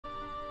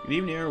Good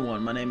evening,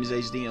 everyone. My name is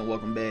HD and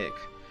welcome back.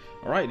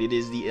 Alright, it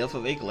is the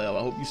FFBE collab. I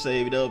hope you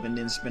saved up and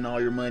then spend all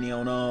your money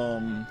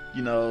on,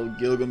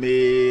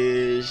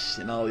 Gilgamesh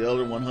and all the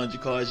other 100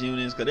 cards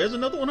units. Because there's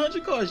another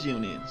 100 cards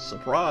unit.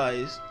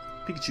 Surprise.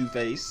 Pikachu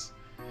face.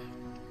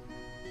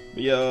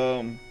 But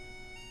yeah,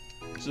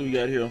 so we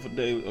got here for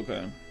day.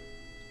 Okay,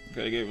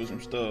 they gave us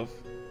some stuff.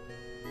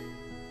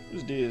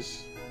 What's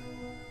this?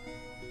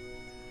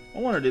 I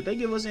wonder, did they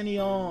give us any,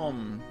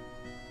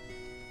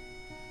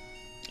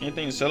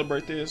 anything to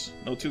celebrate this?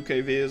 No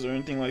 2K vids or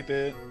anything like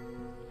that?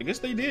 I guess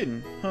they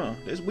didn't. Huh,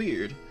 that's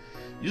weird.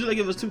 Usually they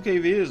give us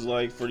 2K vids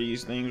like for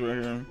these things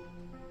right here.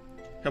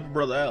 Help a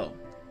brother out.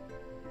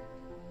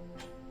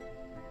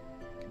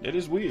 That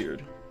is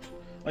weird.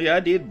 Oh yeah, I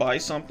did buy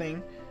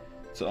something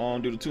to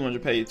do the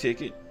 200 paid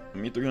ticket.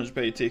 300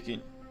 paid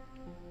ticket.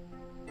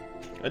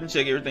 I didn't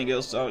check everything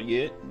else out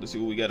yet. Let's see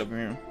what we got up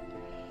here.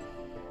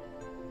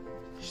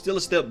 Still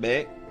a step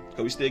back,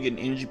 because we still getting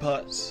energy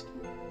pots.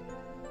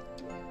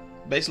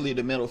 Basically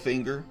the middle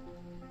finger.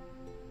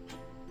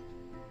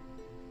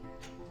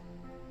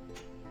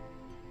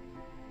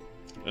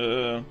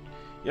 Yeah,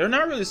 they're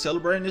not really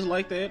celebrating this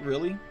like that,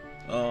 really.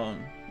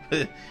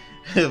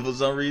 For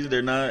some reason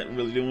they're not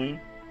really doing.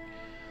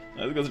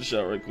 Let's go to the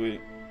shop right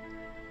quick.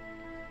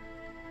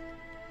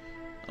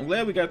 I'm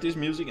glad we got this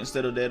music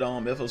instead of that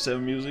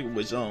FF7 music,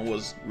 which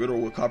was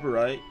riddled with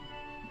copyright.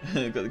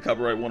 Because it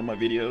copyright one of my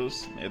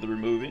videos. I had to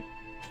remove it.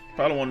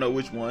 Probably want to know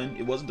which one.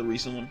 It wasn't the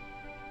recent one.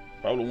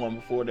 Probably the one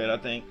before that, I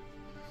think.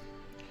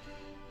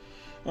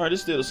 Alright,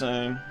 it's still the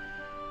same.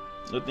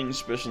 Nothing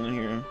special in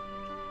here.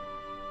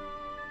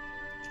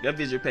 Got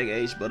Visitor Pack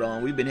H, but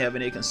we've been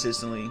having it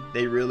consistently.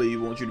 They really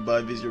want you to buy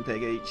Visitor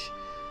Pack H.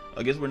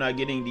 I guess we're not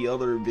getting the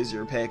other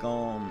Visitor Pack,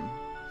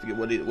 forget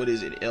what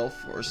is it,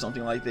 Elf or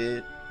something like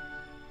that.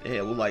 They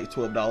had like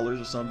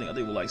 $12 or something. I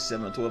think it was like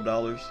 $7 or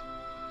 $12.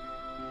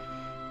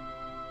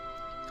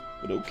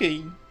 But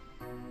okay.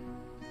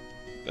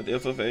 Got the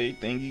FFA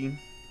thingy.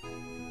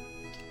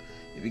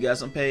 If you got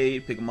some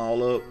paid, pick them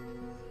all up.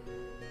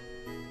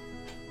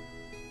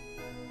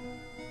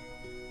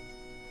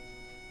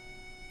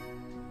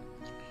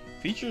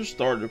 Feature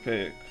starter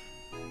pack.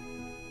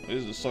 This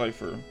is the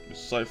Cypher.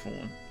 It's the Cypher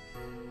one.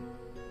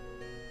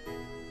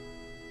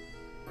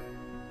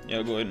 Yeah,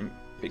 I'll go ahead and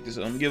pick this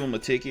up. I'm gonna give him a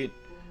ticket.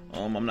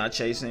 I'm not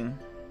chasing.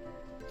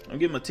 I'm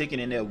giving him a ticket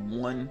in that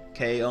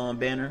 1K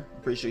banner.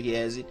 I'm pretty sure he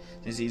has it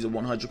since he's a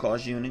 100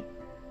 cost unit.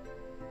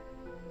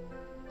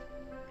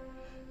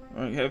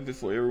 Alright, have it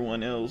for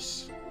everyone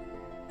else.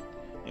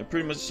 And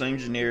pretty much the same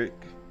generic.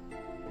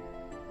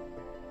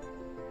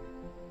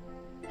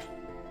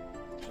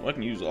 Well, I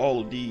can use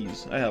all of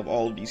these. I have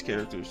all of these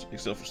characters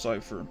except for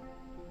Cypher.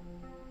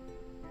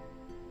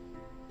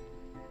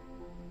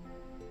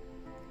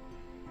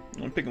 I'm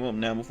gonna pick them up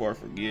now before I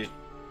forget.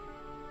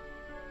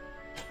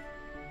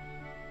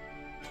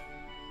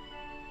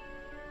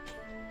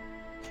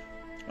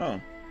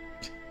 Oh.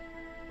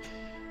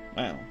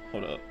 Wow,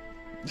 hold up.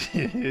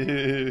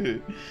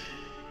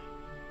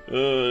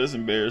 That's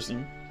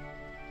embarrassing.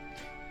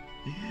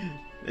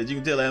 As you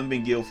can tell, I haven't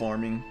been guild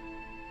farming.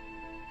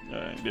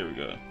 Alright, there we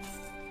go.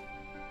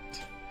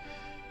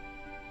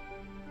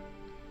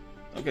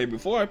 Okay,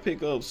 before I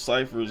pick up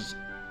Cypher's,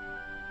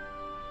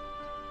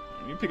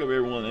 let me pick up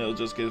everyone else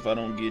just in case if I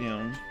don't get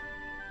him.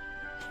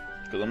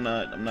 Because I'm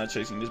not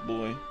chasing this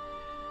boy.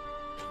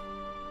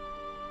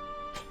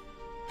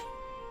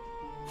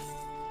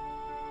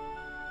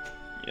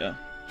 Yeah,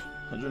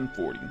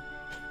 140.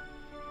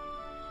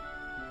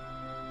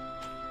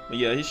 But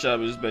yeah, his shop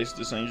is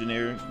basically the same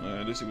generic.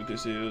 Let's see what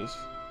this is.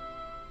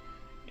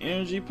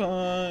 Energy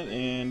pod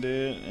and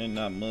that, and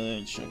not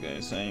much.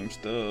 Okay, same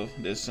stuff.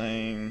 That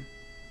same.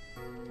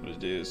 What is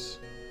this?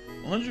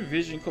 100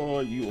 vision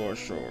card. You are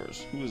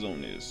shards. Who is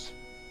on this?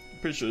 I'm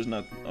pretty sure it's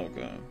not.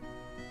 Okay.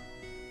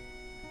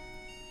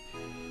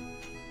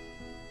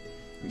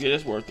 Yeah,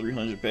 that's worth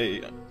 300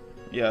 pay.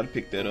 Yeah, I'd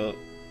pick that up.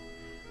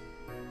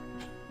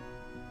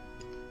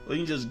 Or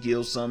you can just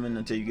guild summon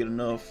until you get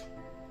enough.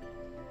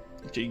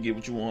 Until you get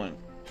what you want.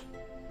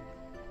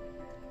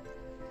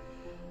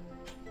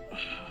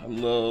 I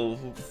love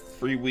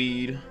free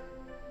weed.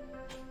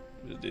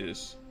 What is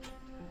this?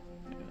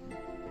 Yeah.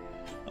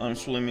 I'm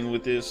swimming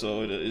with this,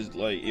 so it is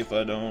like if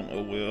I don't,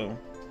 oh well.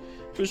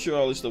 Pretty sure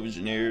all this stuff is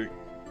generic.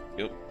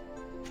 Yep.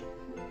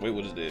 Wait,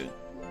 what is that?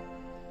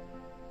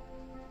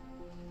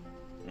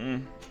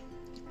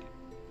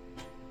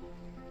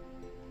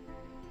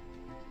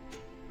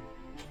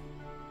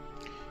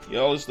 Yeah,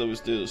 all this stuff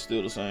is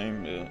still the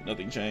same. Yeah,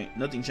 nothing changed.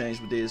 Nothing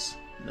changed with this.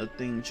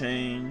 Nothing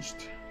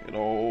changed at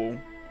all.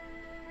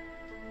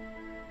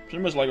 Pretty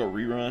much like a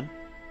rerun.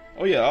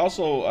 Oh yeah,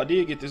 also I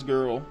did get this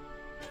girl.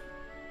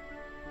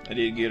 I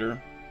did get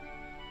her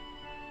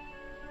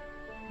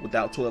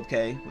without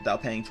 12K,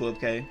 without paying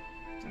 12K.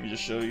 Let me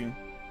just show you.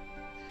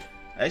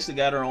 I actually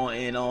got her on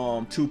in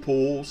 2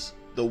 pools.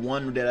 The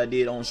one that I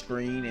did on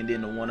screen, and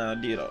then the one I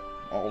did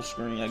off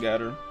screen. I got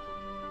her.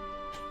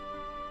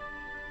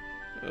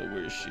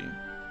 Where is she?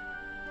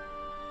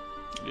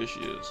 There she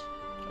is.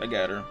 I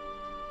got her.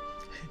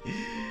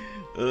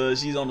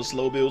 She's on the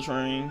slow build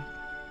train.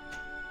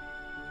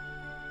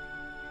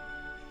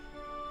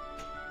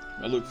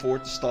 I look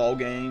forward to stall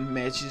game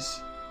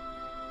matches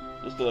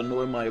just to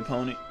annoy my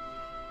opponent.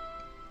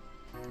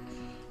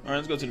 Alright,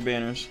 let's go to the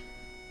banners.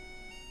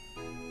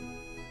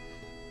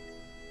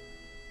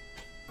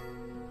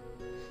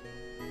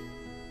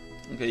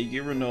 Okay, you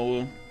get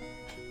Renoa.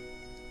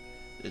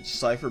 It's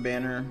Cypher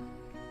banner.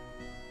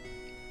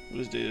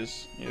 What is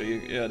this?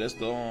 Yeah, that's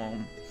the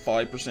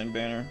 5%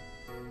 banner.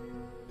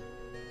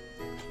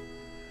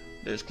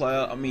 There's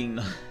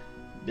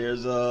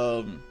there's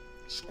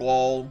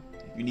Squall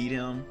if you need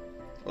him,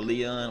 or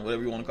Leon,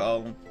 whatever you want to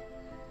call him.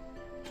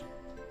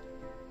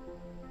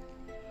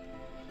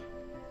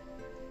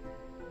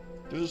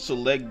 There's a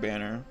select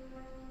banner.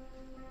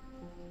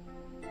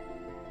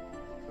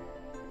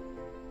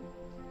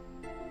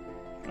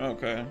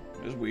 Okay,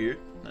 that's weird.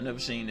 I never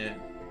seen that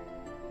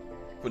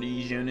for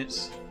these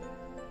units.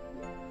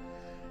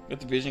 Got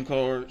the vision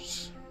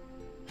cards.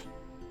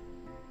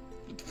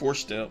 Got the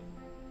 4-step.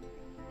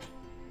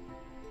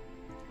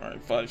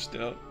 Alright,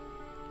 5-step.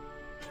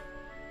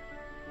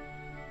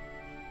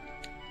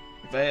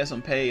 If I had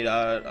some paid,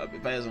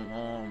 if I had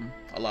some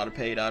a lot of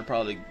paid, I'd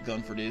probably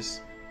gun for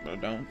this, but I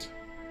don't.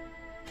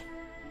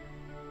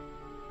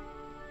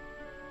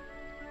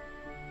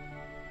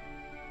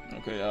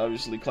 Okay,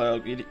 obviously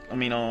Cloud.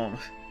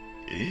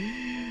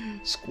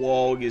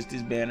 Squall gets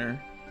this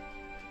banner.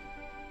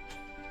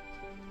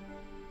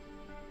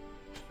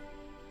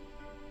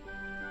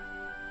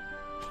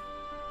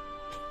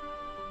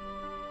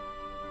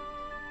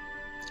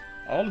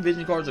 All the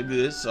vision cards are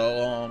good,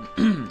 so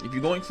if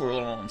you're going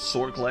for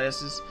sword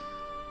classes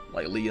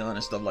like Leon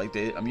and stuff like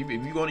that, I mean,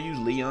 if you're going to use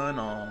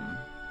Leon,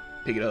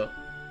 pick it up.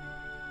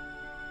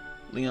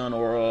 Leon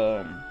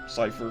or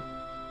Cypher.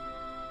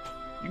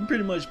 You can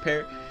pretty much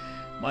pair.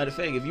 Matter of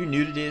fact, if you're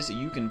new to this,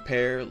 you can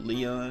pair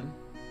Leon,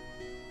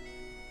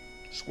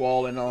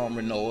 Squall, and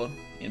Renoa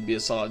and be a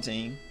solid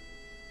team.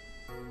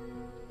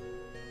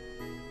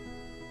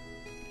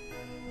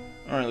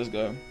 Alright, let's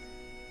go.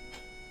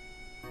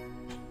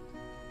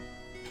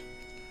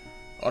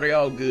 Are they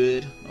all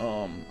good?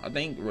 I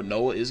think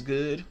Renoa is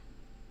good,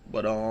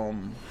 but I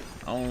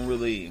don't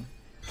really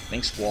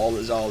think Squall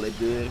is all that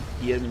good.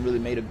 He hasn't really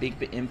made a big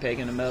impact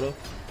in the meta,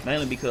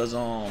 mainly because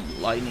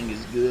lightning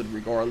is good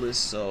regardless,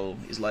 so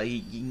it's like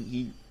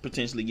he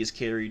potentially gets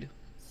carried.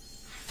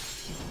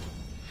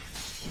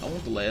 I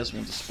want the last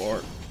one to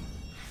spark.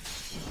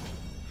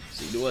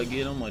 See, do I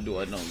get him or do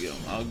I don't get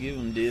him? I'll give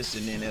him this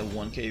and then that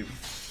 1K,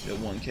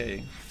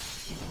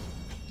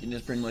 and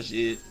that's pretty much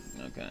it.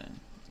 Okay,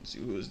 let's see,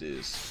 who is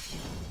this?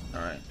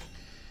 Alright,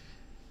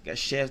 got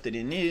shafted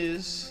in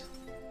this.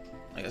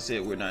 Like I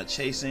said, we're not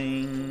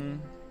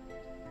chasing.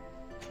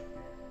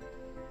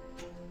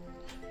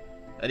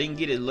 I didn't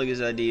get as lucky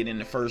as I did in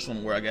the first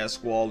one where I got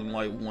Squall in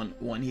like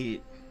one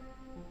hit.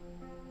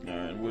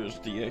 Alright, where's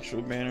the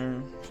actual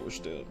banner?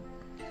 4-step.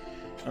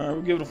 Alright,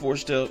 we'll give it a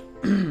 4-step.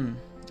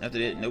 After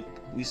that, nope,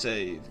 we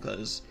save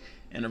because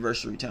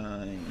anniversary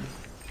time.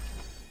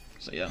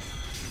 So yeah.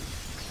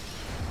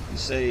 We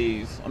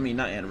save,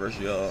 not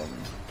anniversary,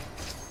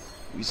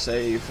 we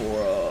save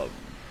for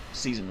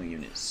seasonal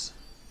units.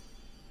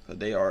 Cause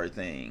they are a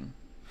thing.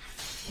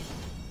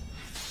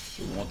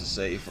 So we want to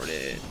save for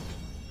that.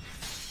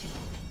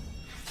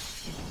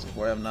 So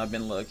where I've not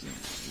been lucky.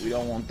 We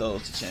don't want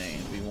those to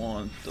change. We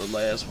want the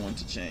last one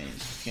to change.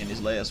 Can this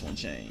last one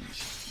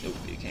change? Nope,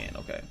 it can't.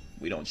 Okay.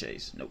 We don't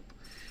chase. Nope.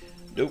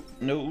 Nope.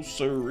 No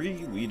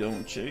siree, we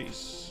don't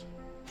chase.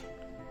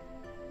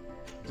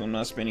 So I'm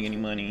not spending any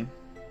money.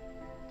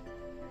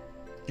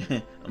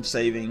 I'm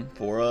saving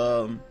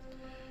for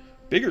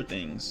bigger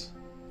things.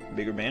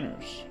 Bigger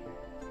banners.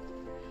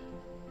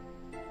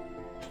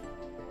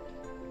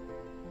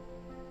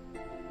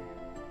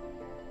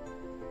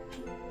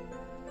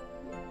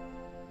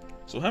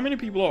 So how many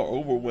people are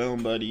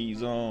overwhelmed by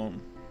these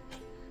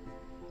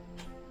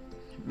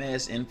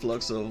mass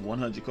influx of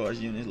 100 cards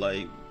units?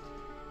 Like,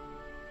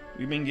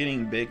 we've been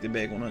getting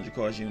back-to-back 100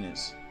 cards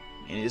units,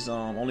 and it's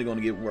only going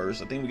to get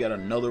worse. I think we got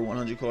another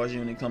 100 cards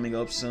unit coming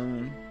up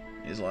soon.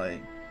 It's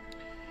like,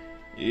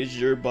 is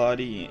your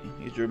body,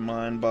 is your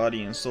mind,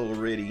 body, and soul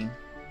ready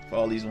for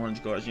all these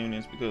 100 cards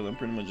units? Because I'm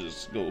pretty much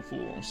just go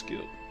full on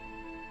skip.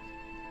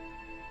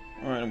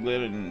 Alright, I'm glad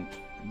I didn't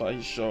buy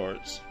his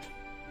shards.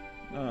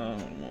 I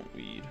don't want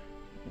weed.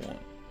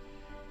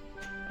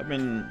 I've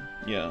been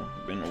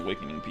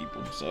awakening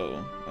people,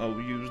 so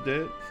I'll use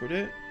that for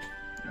that.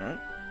 Alright.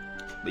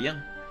 But yeah.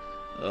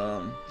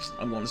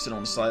 I'm going to sit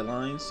on the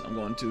sidelines. I'm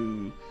going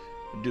to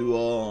do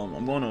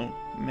I'm going to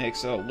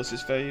max out what's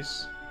his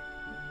face.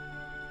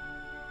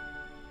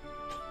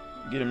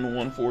 Get him to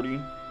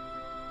 140.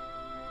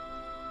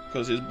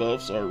 Because his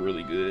buffs are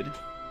really good.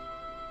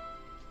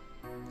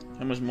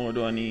 How much more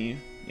do I need?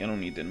 Yeah, I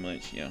don't need that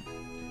much, yeah.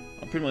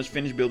 I'll pretty much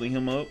finish building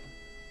him up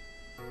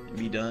and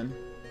be done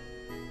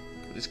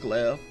with this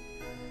collab.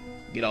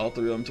 Get all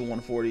three of them to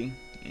 140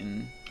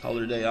 and call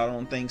it a day. I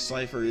don't think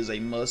Cypher is a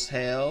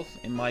must-have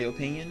in my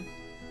opinion.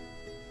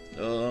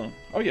 Oh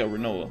yeah,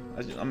 Renoa.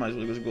 I might as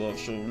well just go off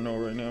show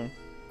Renoa right now.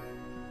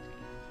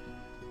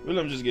 Really,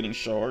 I'm just getting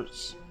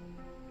shards.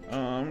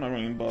 I'm not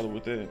going to even bother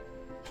with that.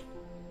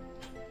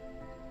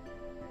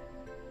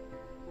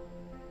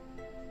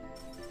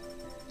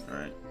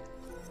 Alright.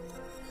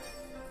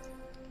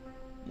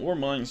 More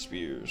mine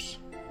spears.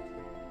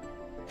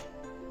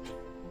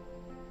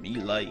 Me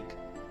like.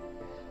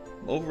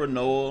 Over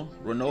Renoa.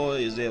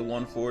 Renoa is at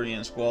 140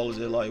 and Squall is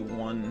at like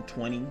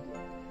 120.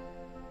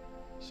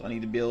 So I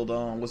need to build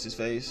on what's his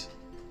face.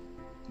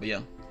 But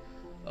yeah.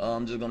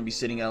 I'm just gonna be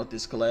sitting out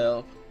this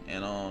collab,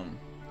 and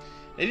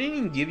they didn't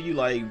even give you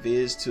like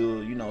vids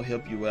to, you know,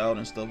 help you out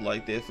and stuff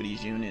like that for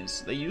these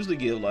units. They usually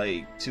give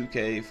like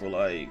 2K for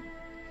like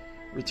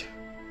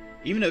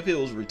even if it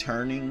was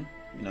returning,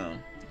 you know,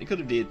 they could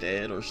have did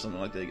that or something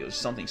like that. It was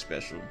something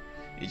special.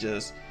 It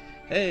just,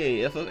 hey,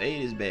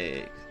 FF8 is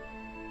back.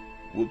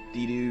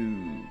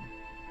 Whoop-de-doo.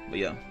 But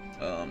yeah,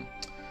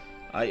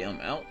 I am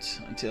out.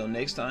 Until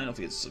next time, don't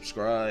forget to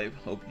subscribe.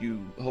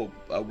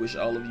 I wish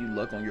all of you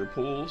luck on your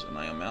pulls, and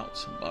I am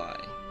out. Bye.